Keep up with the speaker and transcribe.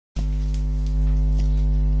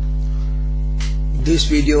This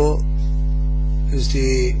video is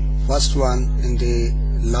the first one in the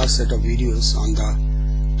last set of videos on the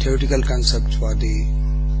theoretical concept for the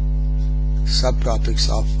subtopics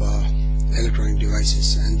of electronic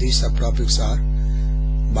devices, and these subtopics are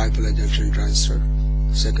bipolar junction transistor,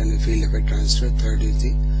 second is field effect transistor, third is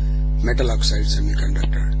the metal oxide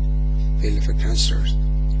semiconductor field effect transistors.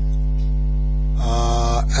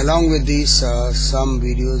 Along with these, some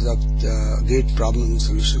videos of the gate problem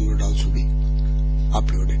solution would also be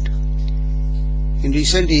uploaded. In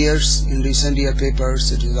recent year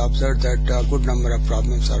papers, it is observed that a good number of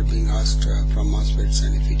problems are being asked from MOSFETs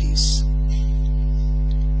and FETs.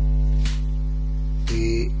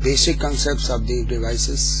 The basic concepts of the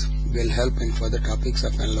devices will help in further topics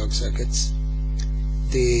of analog circuits.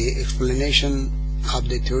 The explanation of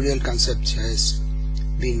the theoretical concepts has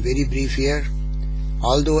been very brief here,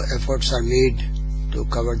 although efforts are made to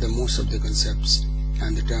cover the most of the concepts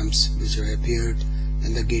and the terms which have appeared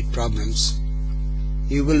in the gate problems.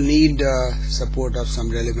 You will need support of some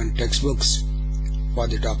relevant textbooks for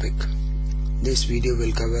the topic. This video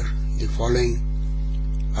will cover the following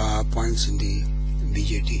points in the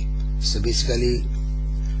BJT. So basically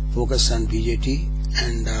focus on BJT,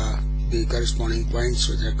 and the corresponding points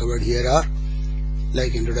which are covered here are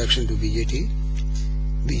like introduction to BJT,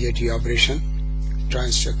 BJT operation,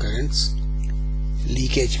 transistor currents,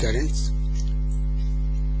 leakage currents,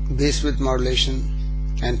 base width modulation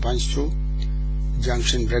and punch through,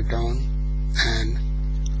 junction breakdown, and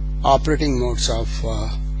operating modes of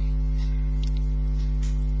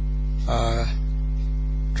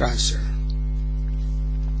transistor.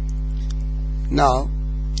 Now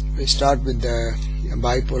we start with the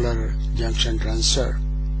bipolar junction transistor.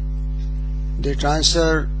 The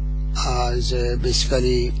transistor is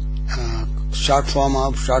basically short term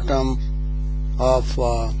of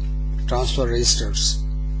transfer resistors.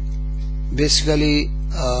 Basically,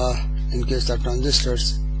 in case of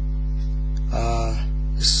transistors,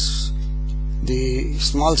 the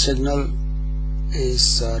small signal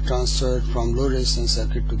is transferred from low resistance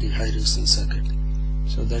circuit to the high resistance circuit.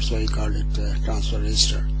 So that's why we called it transfer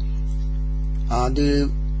resistor.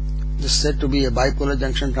 This is said to be a bipolar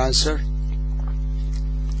junction transistor.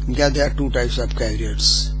 Yeah, there are two types of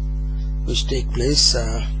carriers which take place,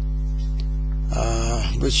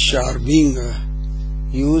 which are being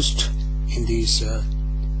used in these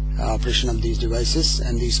operation of these devices,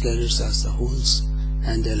 and these carriers are the holes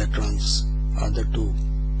and the electrons are the two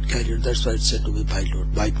carriers. That's why it's said to be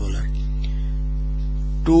bipolar.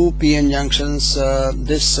 Two p-n junctions.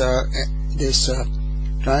 This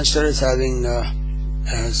transistor is having,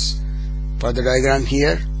 as per the diagram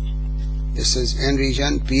here, this is N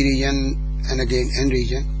region, P region, and again N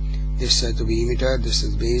region. This is said to be emitter, this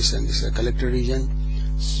is base, and this is a collector region.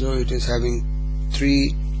 So it is having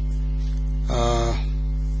three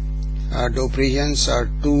dope regions, or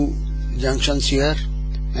two junctions here,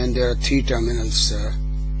 and there are three terminals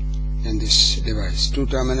in this device. Two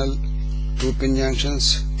pin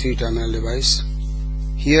junctions, three terminal device.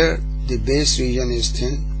 Here the base region is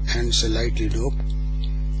thin and it's lightly doped.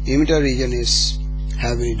 Emitter region is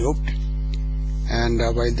heavily doped, and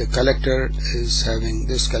while the collector is having,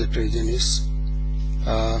 this collector region is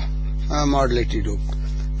moderately doped,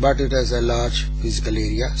 but it has a large physical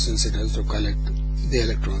area since it has to collect the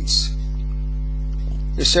electrons.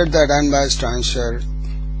 It said that unbiased transistor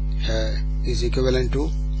is equivalent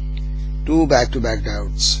to two back-to-back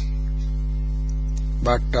diodes,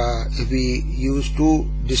 but if we use two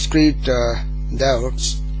discrete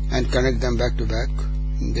diodes and connect them back to back,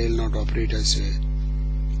 they will not operate as a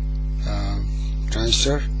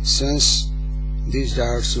transistor, since these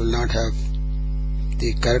diodes will not have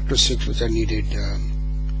the characteristics which are needed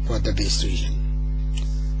for the base region.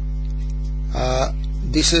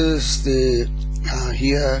 This is the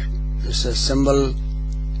here is a symbol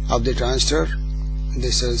of the transistor.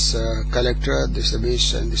 This is collector, this is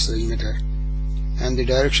base, and this is emitter, and the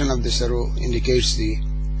direction of this arrow indicates the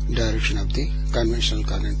direction of the conventional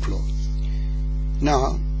current flow.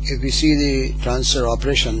 Now if we see the transistor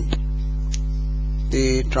operation,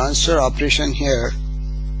 the transistor operation here,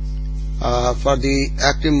 for the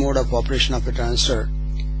active mode of operation of a transistor,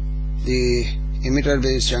 the emitter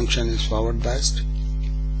base junction is forward biased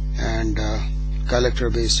and collector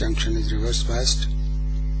base junction is reverse biased,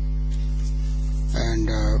 and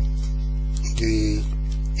in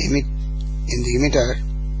the emitter,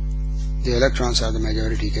 the electrons are the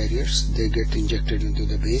majority carriers. They get injected into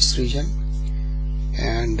the base region,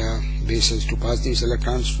 and base is to pass these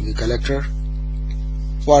electrons to the collector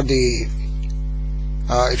for the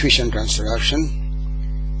efficient transfer action,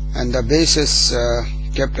 and the base is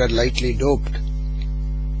kept lightly doped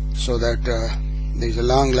so that there is a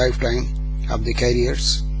long lifetime of the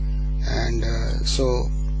carriers, and so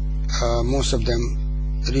most of them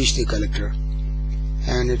reach the collector,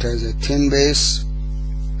 and it has a thin base,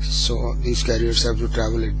 so these carriers have to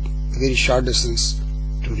travel a very short distance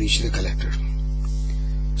to reach the collector.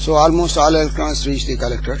 So almost all electrons reach the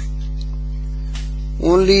collector.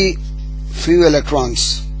 Only few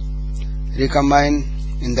electrons recombine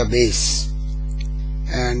in the base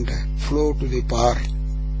and flow to the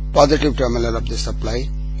positive terminal of the supply,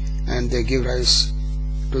 and they give rise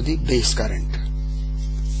to the base current.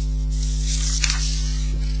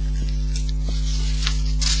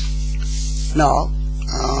 Now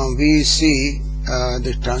we see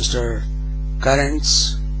the transistor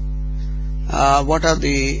currents. What are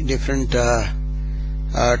the different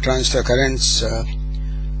transistor currents?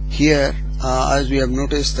 Here, as we have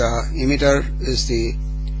noticed, the emitter is the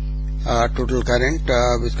total current,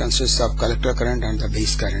 which consists of collector current and the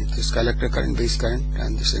base current. This collector current, base current,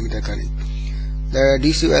 and this emitter current. The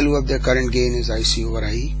DC value of the current gain is IC over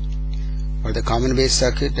IE for the common base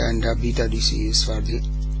circuit, and beta DC is for the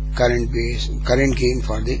current gain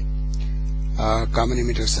for the common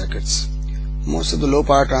emitter circuits. Most of the low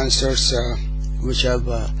power transistors which have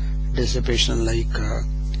dissipation like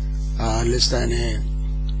less than a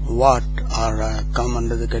watt are come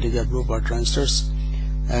under the category of low power transistors,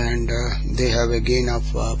 and they have a gain of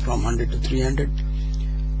from 100 to 300,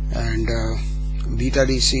 and beta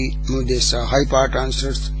DC, these high power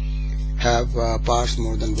transistors have powers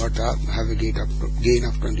more than watt, have a gain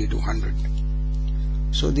of 20 to 100.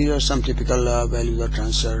 So these are some typical values of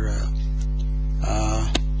transistor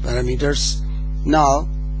parameters. Now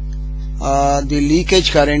the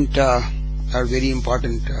leakage current are very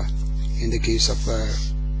important in the case of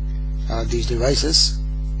these devices.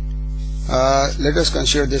 Let us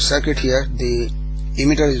consider this circuit here. The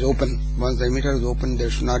emitter is open. Once the emitter is open, there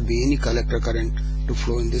should not be any collector current to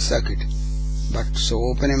flow in this circuit. But so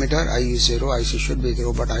open emitter, I is 0, IC should be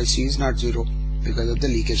 0, but IC is not 0 because of the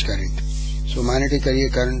leakage current. So magnetic carrier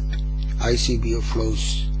current ICBO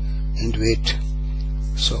flows into it.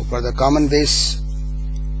 So for the common base,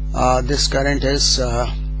 this current is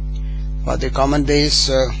for the common base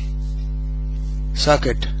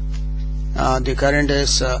circuit, the current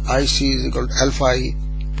is IC is equal to alpha I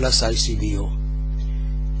plus ICBO.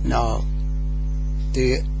 Now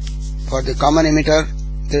for the common emitter,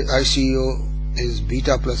 the ICO is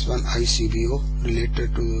beta plus 1 ICBO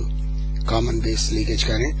related to common base leakage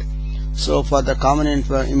current. So for the common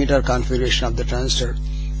emitter configuration of the transistor,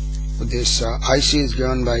 this IC is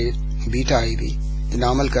given by beta IB, the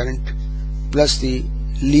normal current, plus the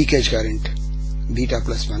leakage current beta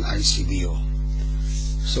plus 1 ICBO.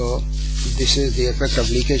 So this is the effect of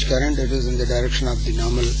leakage current. It is in the direction of the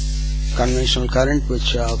normal conventional current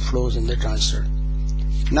which flows in the transistor.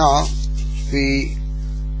 Now we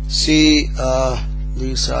see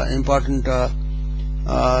these important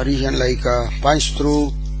region like punch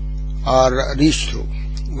through or reach through.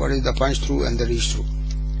 What is the punch through and the reach through?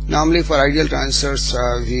 Normally for ideal transistors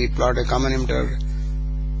we plot a common emitter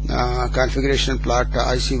configuration plot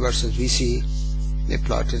IC versus VC. The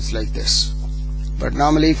plot is like this. But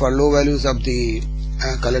normally for low values of the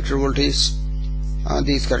collector voltage,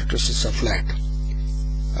 these characteristics are flat.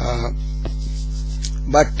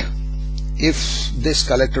 But if this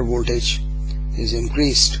collector voltage is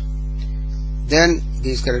increased, then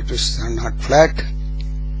these characteristics are not flat,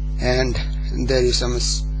 and there is some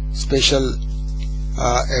special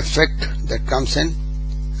effect that comes in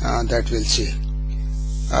that we'll see.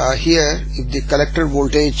 Here, if the collector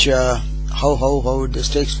voltage, how this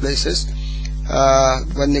takes place is,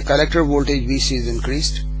 when the collector voltage VC is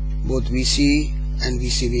increased, both VC and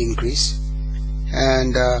VCB increase,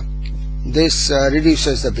 and this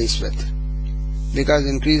reduces the base width, because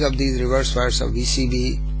increase of these reverse fires of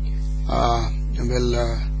VCB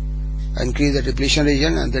will increase the depletion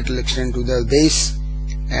region, and that will extend to the base,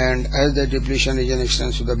 and as the depletion region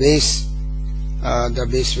extends to the base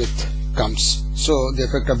width comes. So the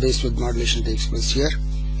effect of base width modulation takes place here,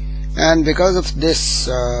 and because of this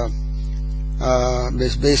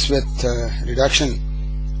base width reduction,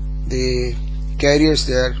 the carriers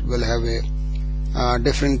there will have a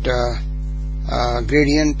different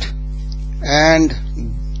gradient, and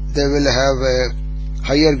they will have a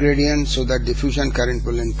higher gradient, so that diffusion current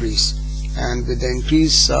will increase, and with the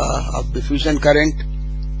increase of diffusion current,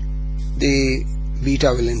 the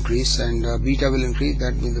beta will increase, and beta will increase,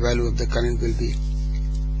 that means the value of the current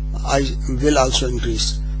will also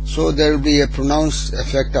increase. So there will be a pronounced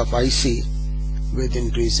effect of IC with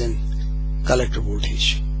increase in collector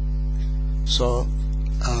voltage. So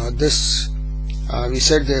this we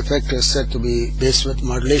said the effect is said to be base width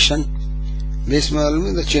modulation, base volume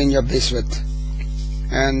is the change of base width.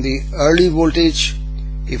 And the early voltage,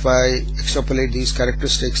 if I extrapolate these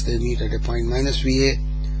characteristics, they meet at a point minus VA.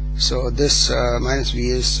 So this minus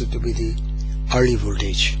VA is to be the early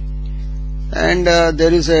voltage. And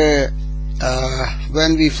there is a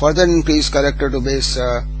when we further increase collector to base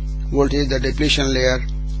voltage, the depletion layer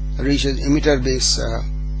reaches emitter base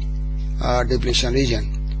depletion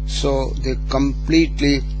region. So the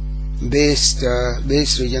completely base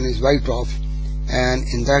region is wiped off, and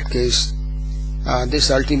in that case this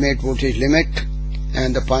ultimate voltage limit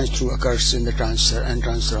and the punch through occurs in the transistor, and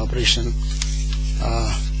transistor operation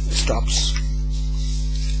stops.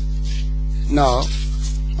 Now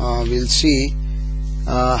we'll see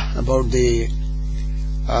about the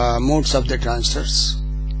modes of the transistors.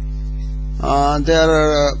 There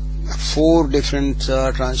are 4 different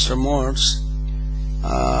transistor modes.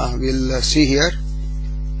 We'll see here.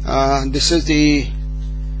 This is the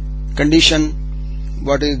condition.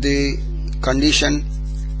 What is the condition?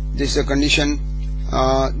 This is a condition.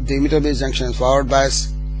 The emitter base junction is forward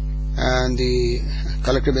bias, and the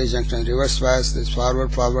collector base junction is reverse bias. This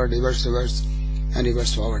forward, forward, reverse, reverse, and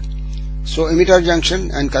reverse forward. So emitter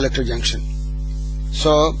junction and collector junction.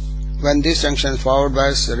 So when this junction is forward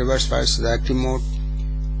bias, reverse bias is the active mode.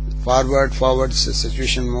 Forward, forward is the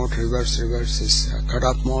saturation mode. Reverse, reverse is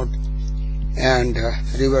cutoff mode, and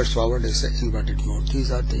reverse forward is the inverted mode.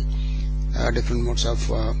 These are the different modes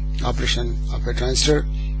of operation of a transistor.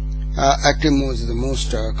 Active mode is the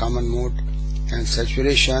most common mode, and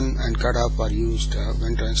saturation and cutoff are used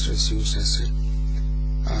when transistor is used as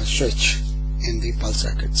a switch in the pulse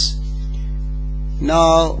circuits.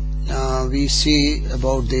 Now we see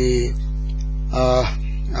about the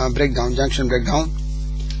breakdown, junction breakdown.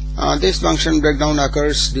 This junction breakdown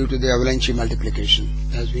occurs due to the avalanche multiplication,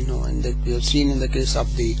 as we know, and that we have seen in the case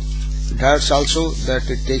of the diodes also, that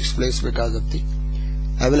it takes place because of the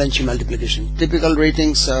avalanche multiplication. Typical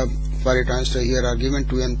ratings for a transistor here are given: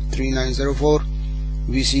 2N3904,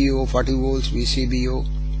 VCO 40 volts, VCBO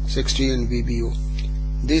 60, and VBO.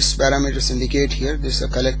 These parameters indicate here this is a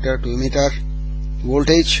collector to emitter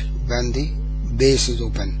voltage when the base is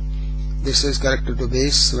open. This is collector to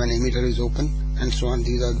base when emitter is open, and so on.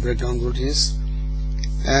 These are the breakdown voltages,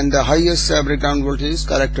 and the highest breakdown voltage is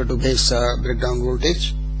collector to base breakdown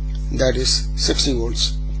voltage, that is 60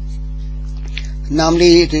 volts.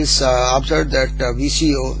 Normally it is observed that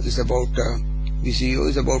VCO is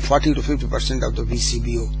about 40 to 50% of the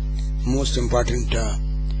VCBO, most important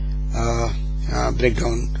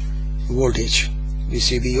breakdown voltage,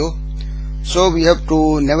 VCBO. So we have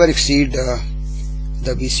to never exceed the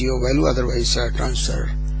VCO value, otherwise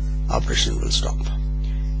transistor operation will stop.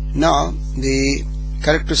 Now the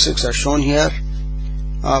characteristics are shown here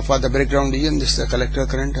for the breakdown region. This is the collector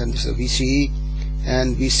current, and this is VCE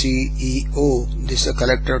and VCEO. This is a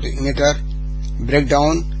collector to emitter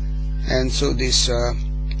breakdown, and so this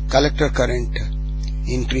collector current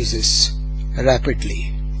increases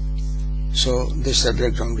rapidly. So this is a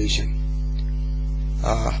breakdown region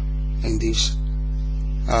in these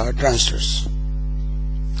transistors.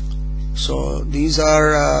 So these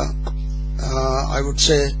are I would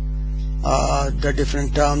say the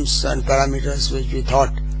different terms and parameters which we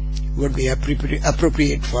thought would be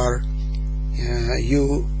appropriate for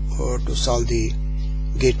you to solve the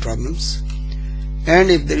gate problems.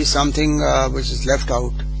 And if there is something which is left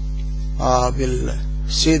out, we'll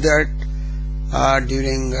say that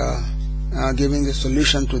during giving the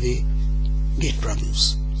solution to the gate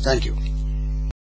problems. Thank you.